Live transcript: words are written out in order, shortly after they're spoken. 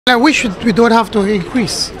I wish we don't have to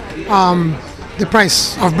increase the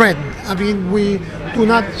price of bread. I mean, we do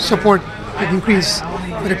not support the increase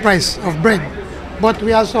for the price of bread, but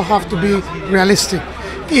we also have to be realistic.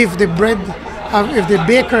 If the if the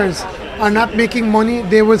bakers are not making money,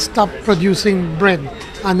 they will stop producing bread.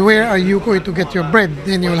 And where are you going to get your bread?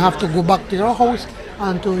 Then you will have to go back to your house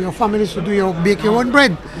and to your families to bake your own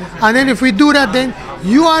bread. And then if we do that, then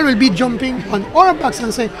you all will be jumping on our backs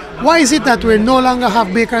and saying, why is it that we no longer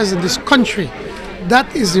have bakers in this country?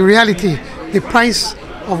 That is the reality. The price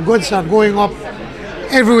of goods are going up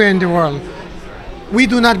everywhere in the world. We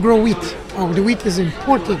do not grow wheat. The wheat is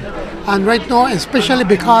imported. And right now, especially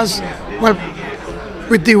because, well,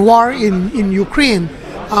 with the war in Ukraine,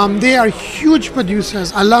 they are huge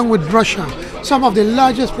producers along with Russia, some of the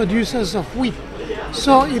largest producers of wheat.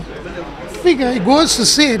 So it goes to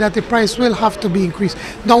say that the price will have to be increased.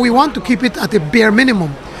 Now we want to keep it at a bare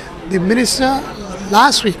minimum. The minister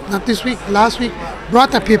last week, not this week, last week,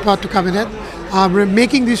 brought a paper to cabinet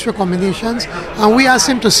making these recommendations, and we asked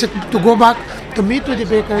him to go back to meet with the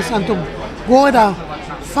bakers and to go with a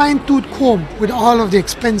fine-tooth comb with all of the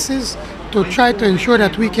expenses to try to ensure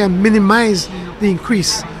that we can minimize the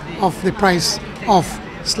increase of the price of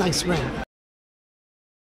sliced bread.